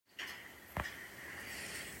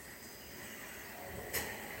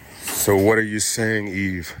So what are you saying,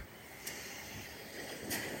 Eve?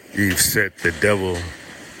 Eve said, the devil,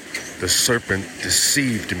 the serpent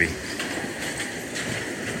deceived me.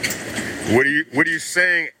 What are you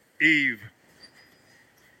saying, Eve?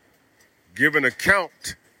 Give an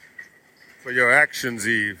account for your actions,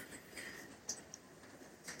 Eve.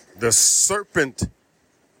 The serpent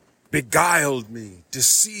beguiled me,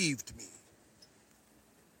 deceived me.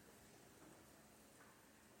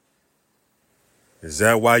 Is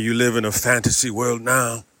that why you live in a fantasy world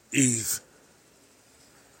now, Eve?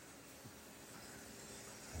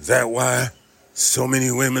 Is that why so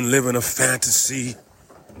many women live in a fantasy,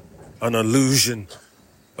 an illusion,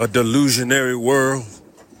 a delusionary world?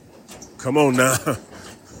 Come on now.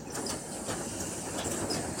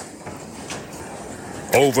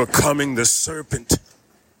 Overcoming the serpent.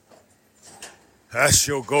 That's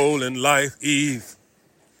your goal in life, Eve.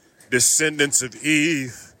 Descendants of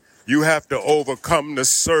Eve. You have to overcome the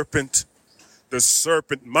serpent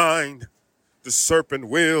mind, the serpent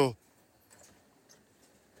will.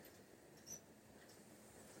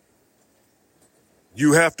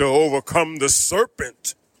 You have to overcome the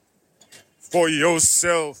serpent for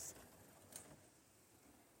yourself.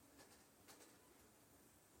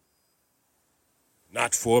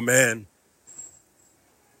 Not for a man,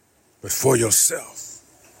 but for yourself.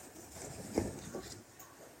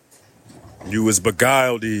 You was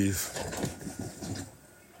beguiled, Eve.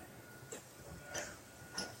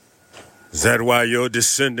 Is that why your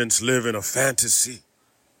descendants live in a fantasy?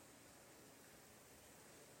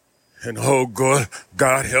 And oh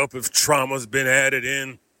God help if trauma's been added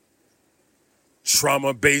in.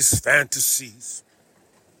 Trauma-based fantasies.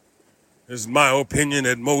 It's my opinion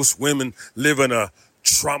that most women live in a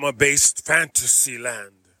trauma-based fantasy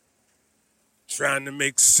land. Trying to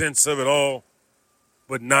make sense of it all,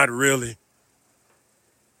 but not really.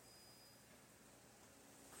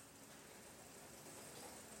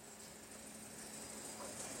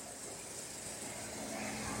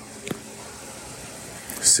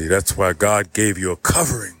 See, that's why God gave you a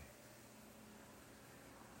covering.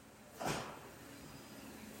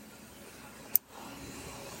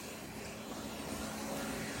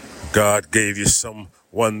 God gave you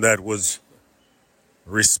someone that was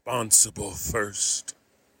responsible first.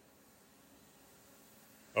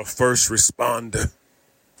 A first responder.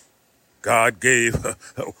 God gave a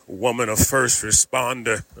woman a first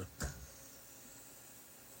responder.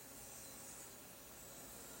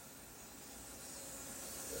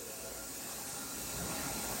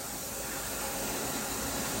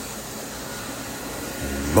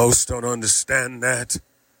 Most don't understand that.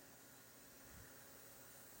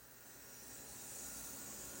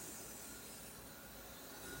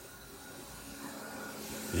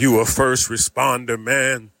 You a first responder,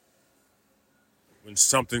 man. When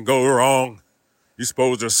something goes wrong, you're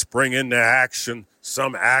supposed to spring into action,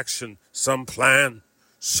 some plan.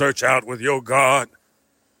 Search out with your God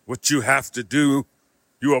what you have to do.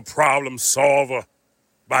 You're a problem solver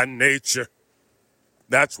by nature.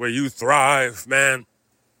 That's where you thrive, man.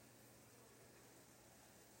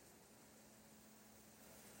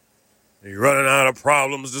 You're running out of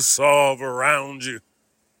problems to solve around you.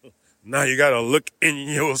 Now you got to look in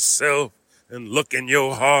yourself and look in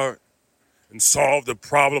your heart and solve the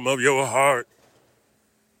problem of your heart.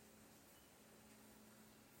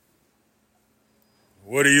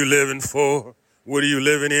 What are you living for? What are you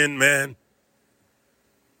living in, man?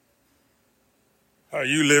 Are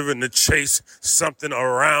you living to chase something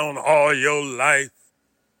around all your life?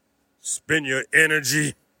 Spend your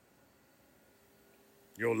energy,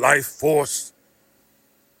 your life force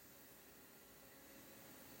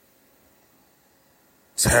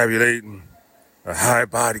tabulating a high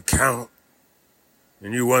body count.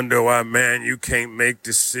 And you wonder why, man, you can't make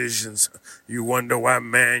decisions. You wonder why,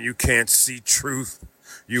 man, you can't see truth.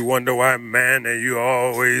 You wonder why, man, that you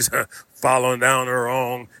always following down the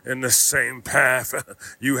wrong in the same path.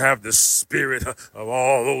 You have the spirit of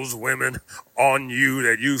all those women on you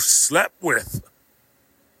that you slept with.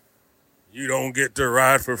 You don't get to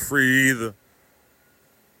ride for free either.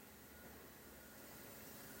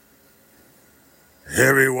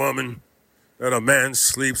 Every woman that a man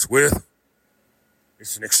sleeps with,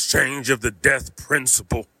 it's an exchange of the death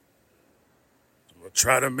principle. I'm going to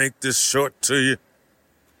try to make this short to you.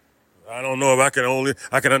 I don't know if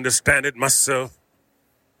I can understand it myself.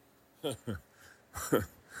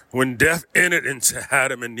 When death entered into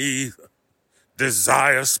Adam and Eve,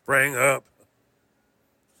 desire sprang up.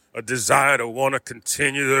 A desire to want to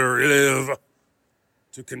continue to live,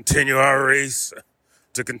 to continue our race,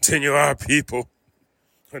 to continue our people.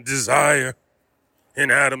 A desire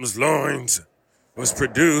in Adam's loins was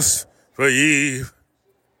produced for Eve.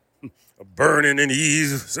 burning in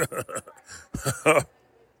Eve's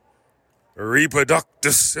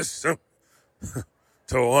reproductive system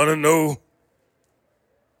to want to know,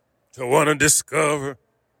 to want to discover.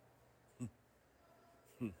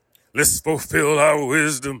 Let's fulfill our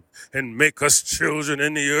wisdom and make us children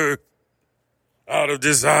in the earth out of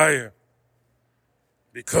desire,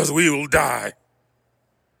 because we will die.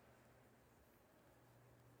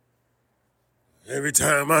 Every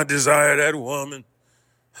time I desire that woman,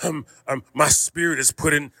 my spirit is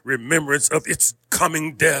put in remembrance of its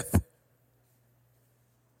coming death.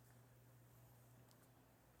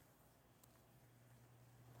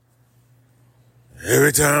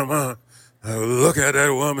 Every time I look at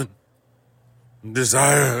that woman and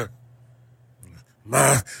desire her,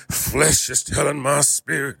 my flesh is telling my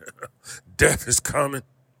spirit, death is coming.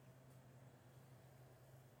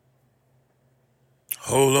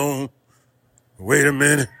 Hold on. Wait a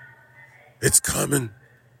minute. It's coming.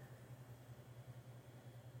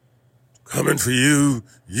 Coming for you,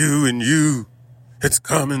 you and you. It's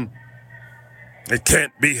coming. It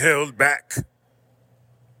can't be held back.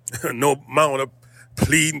 No amount of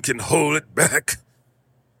pleading can hold it back.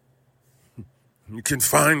 You can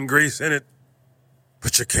find grace in it,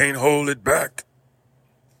 but you can't hold it back.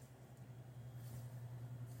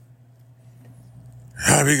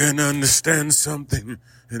 I began to understand something,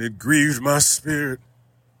 and it grieved my spirit.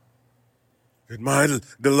 That my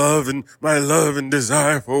love and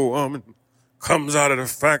desire for a woman comes out of the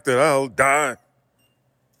fact that I'll die,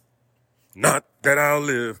 not that I'll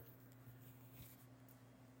live.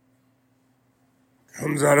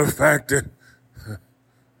 Comes out of the fact that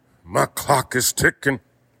my clock is ticking.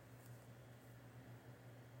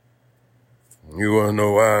 You want to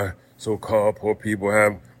know why so-called poor people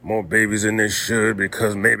have more babies than they should?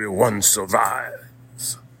 Because maybe one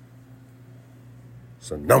survives. It's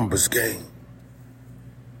a numbers game.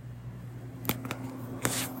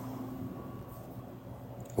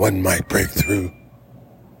 One might break through.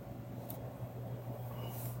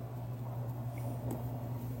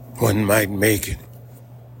 One might make it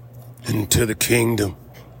into the kingdom.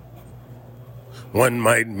 One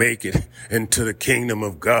might make it into the kingdom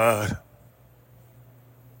of God.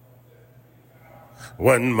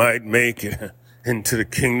 One might make it into the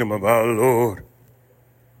kingdom of our Lord.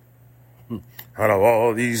 Out of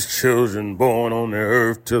all these children born on the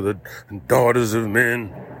earth to the daughters of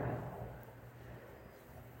men.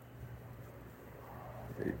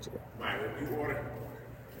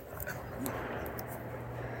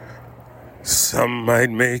 Some might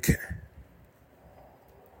make it.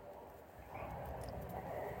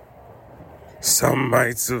 Some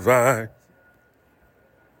might survive.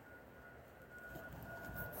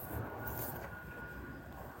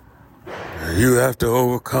 You have to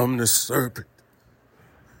overcome the serpent.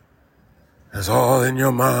 That's all in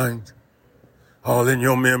your mind, all in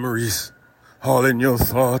your memories, all in your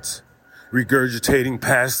thoughts, regurgitating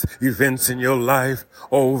past events in your life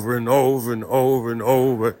over and over and over and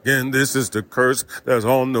over again. This is the curse that's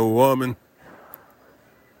on the woman.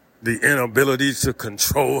 The inability to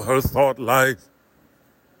control her thought life.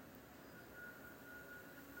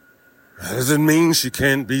 That doesn't mean she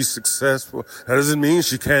can't be successful. That doesn't mean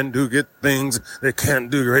she can't do good things. They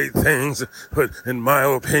can't do great things. But in my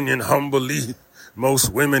opinion, humbly,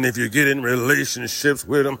 most women, if you get in relationships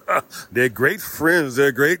with them, they're great friends.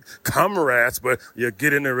 They're great comrades. But you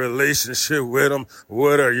get in a relationship with them,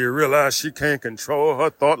 you realize she can't control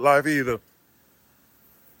her thought life either.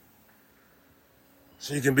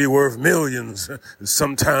 She can be worth millions. And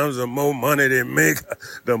sometimes the more money they make,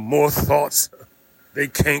 the more thoughts they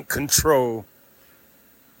can't control.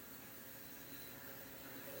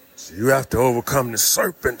 So you have to overcome the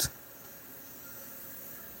serpent.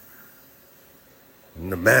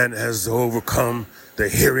 And the man has to overcome the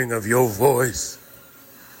hearing of your voice.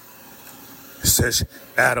 It says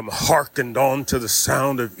Adam hearkened on to the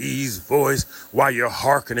sound of Eve's voice. While you're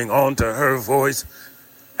hearkening on to her voice,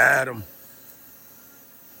 Adam,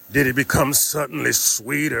 did it become suddenly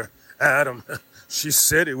sweeter? Adam, she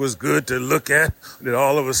said it was good to look at, that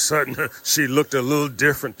all of a sudden she looked a little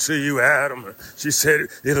different to you, Adam. She said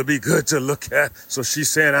it'll be good to look at, so she's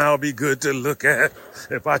saying I'll be good to look at.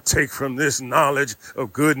 If I take from this knowledge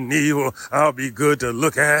of good and evil, I'll be good to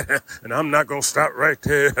look at, and I'm not going to stop right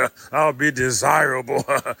there. I'll be desirable.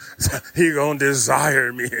 He going to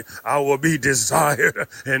desire me. I will be desired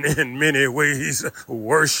and in many ways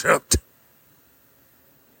worshipped.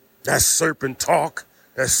 That serpent talk.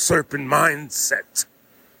 That serpent mindset.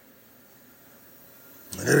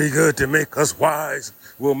 It'll be good to make us wise.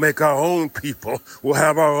 We'll make our own people. We'll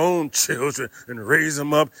have our own children and raise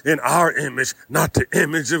them up in our image, not the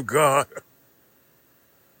image of God.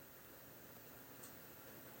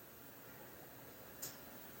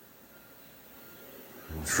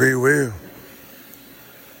 Free will.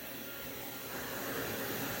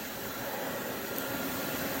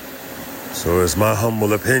 So it's my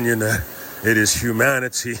humble opinion that it is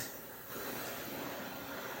humanity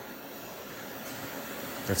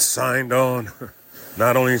that's signed on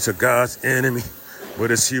not only to God's enemy, but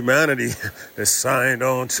it's humanity that's signed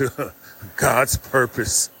on to God's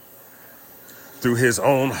purpose through his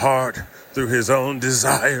own heart, through his own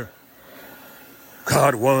desire.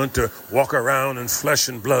 God wanted to walk around in flesh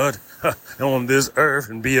and blood on this earth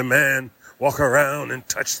and be a man. Walk around and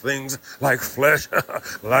touch things like flesh,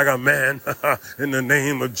 like a man, in the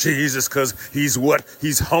name of Jesus, because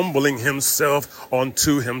he's humbling himself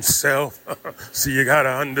unto himself. See, you got to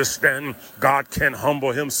understand, God can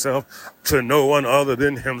humble himself to no one other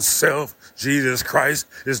than himself. Jesus Christ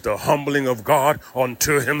is the humbling of God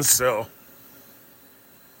unto himself.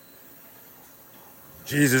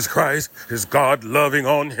 Jesus Christ is God loving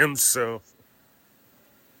on himself.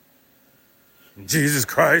 Jesus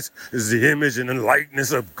Christ is the image and the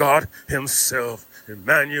likeness of God himself,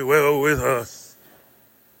 Emmanuel with us.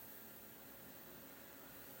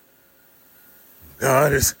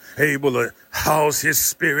 God is able to house his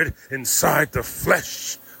spirit inside the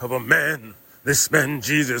flesh of a man, this man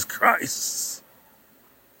Jesus Christ.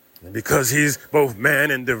 And because he's both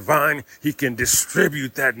man and divine, he can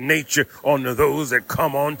distribute that nature onto those that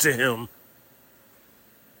come onto him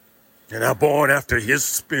and are born after his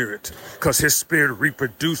spirit, because his spirit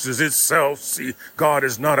reproduces itself. See, God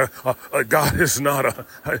is not God is not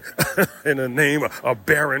in the name, a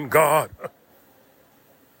barren God.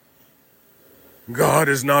 God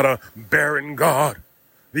is not a barren God.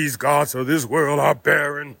 These gods of this world are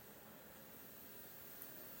barren.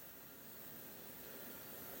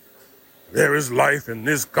 There is life in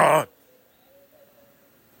this God.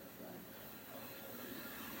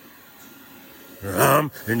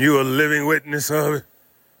 And you are a living witness of it.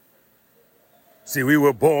 See, we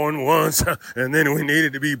were born once, and then we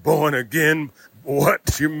needed to be born again.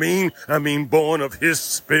 What you mean? I mean, born of his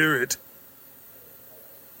spirit,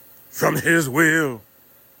 from his will,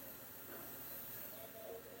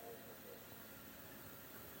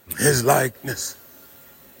 his likeness,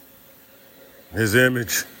 his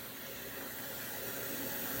image.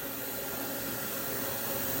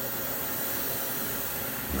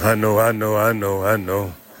 I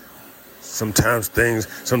know. Sometimes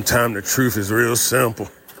the truth is real simple.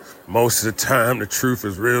 Most of the time, the truth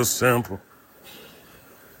is real simple.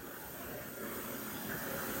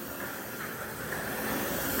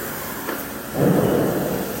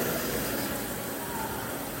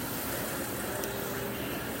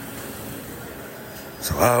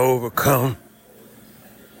 So I overcome,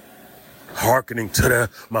 hearkening to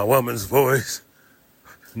my woman's voice.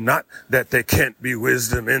 Not that there can't be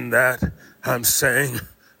wisdom in that. I'm saying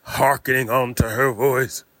hearkening onto her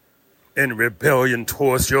voice in rebellion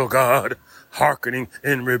towards your God. Hearkening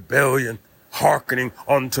in rebellion. Hearkening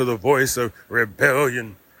onto the voice of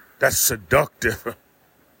rebellion. That's seductive.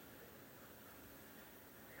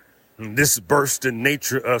 And this bursting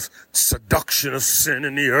nature of seduction of sin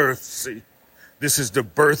in the earth. See, this is the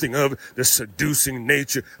birthing of the seducing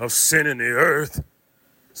nature of sin in the earth.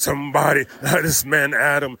 This man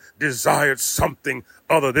Adam desired something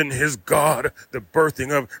other than his God, the birthing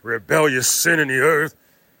of rebellious sin in the earth.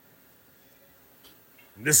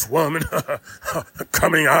 This woman,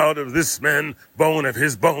 coming out of this man, bone of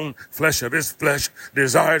his bone, flesh of his flesh,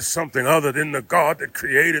 desired something other than the God that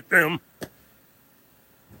created them.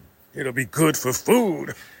 It'll be good for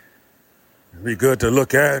food. It'll be good to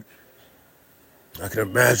look at. I can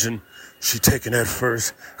imagine she taking that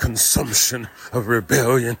first consumption of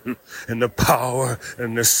rebellion and the power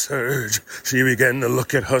and the surge. She began to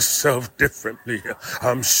look at herself differently.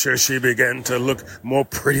 I'm sure she began to look more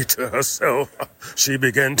pretty to herself. She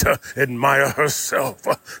began to admire herself.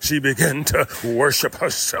 She began to worship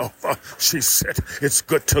herself. She said, it's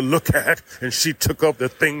good to look at. And she took up the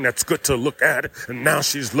thing that's good to look at. And now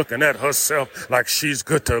she's looking at herself like she's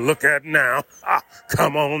good to look at now.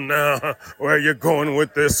 Come on now. Where you going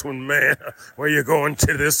with this one, man? Where you going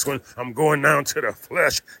to this one? I'm going down to the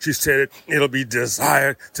flesh. She said it'll be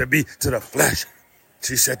desired to be to the flesh.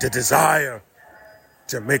 She said the desire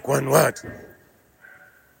to make one what?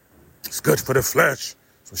 It's good for the flesh.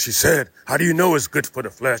 So she said, how do you know it's good for the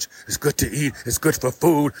flesh? It's good to eat. It's good for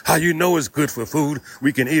food. How you know it's good for food?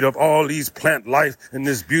 We can eat of all these plant life in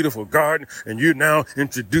this beautiful garden, and you're now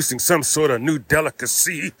introducing some sort of new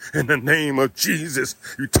delicacy in the name of Jesus.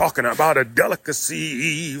 You're talking about a delicacy,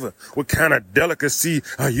 Eve. What kind of delicacy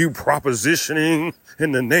are you propositioning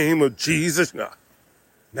in the name of Jesus?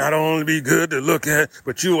 Not only be good to look at,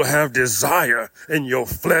 but you will have desire in your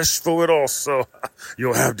flesh for it also.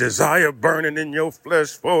 You'll have desire burning in your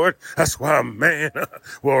flesh for it. That's why a man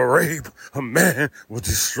will rape, a man will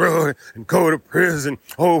destroy and go to prison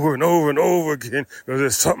over and over and over again because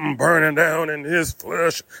there's something burning down in his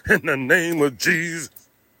flesh in the name of Jesus.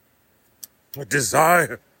 A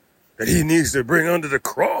desire that he needs to bring under the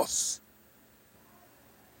cross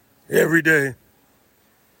every day.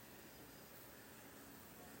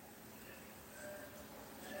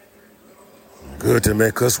 Good to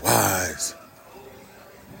make us wise.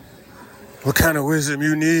 What kind of wisdom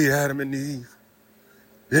you need, Adam and Eve?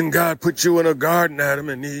 Didn't God put you in a garden, Adam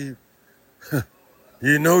and Eve?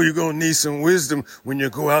 You know you're going to need some wisdom when you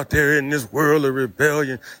go out there in this world of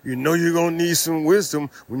rebellion. You know you're going to need some wisdom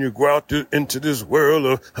when you go out into this world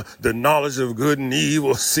of the knowledge of good and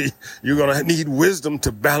evil. See, you're going to need wisdom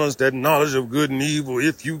to balance that knowledge of good and evil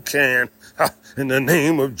if you can. In the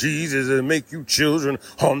name of Jesus, and make you children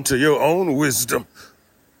unto your own wisdom.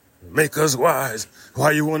 Make us wise.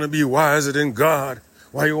 Why you want to be wiser than God?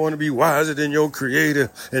 Why you want to be wiser than your creator?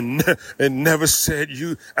 And never said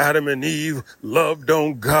you, Adam and Eve, loved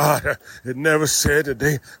on God. It never said that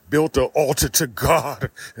they built an altar to God.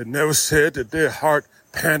 It never said that their heart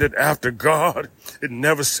panted after God. It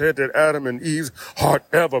never said that Adam and Eve's heart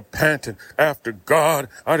ever panted after God.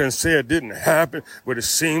 I didn't say it didn't happen, but it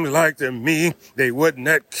seemed like to me they wasn't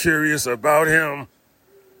that curious about him.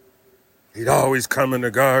 He'd always come in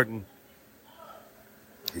the garden.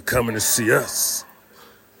 He'd coming to see us.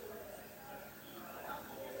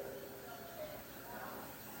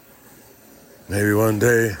 Maybe one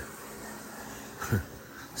day,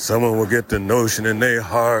 someone will get the notion in their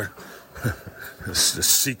heart to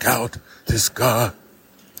seek out this God.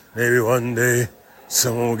 Maybe one day,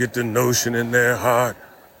 someone will get the notion in their heart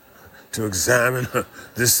to examine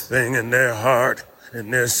this thing in their heart,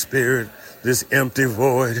 in their spirit, this empty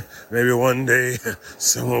void. Maybe one day,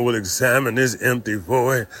 someone will examine this empty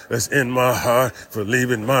void that's in my heart, for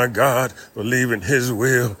leaving my God, for leaving his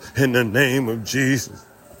will, in the name of Jesus.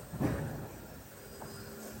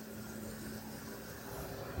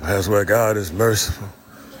 That's where God is merciful,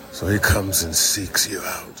 so he comes and seeks you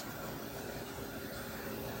out.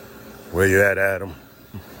 Where you at, Adam?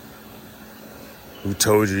 Who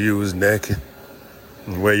told you you was naked?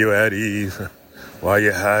 And where you at, Eve? Why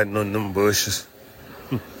you hiding on them bushes?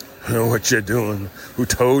 What you doing? Who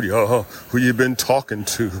told y'all? Who you been talking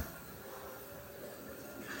to?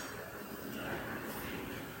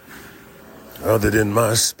 Other than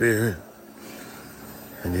my spirit.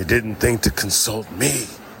 And you didn't think to consult me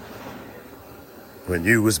when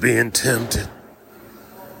you was being tempted.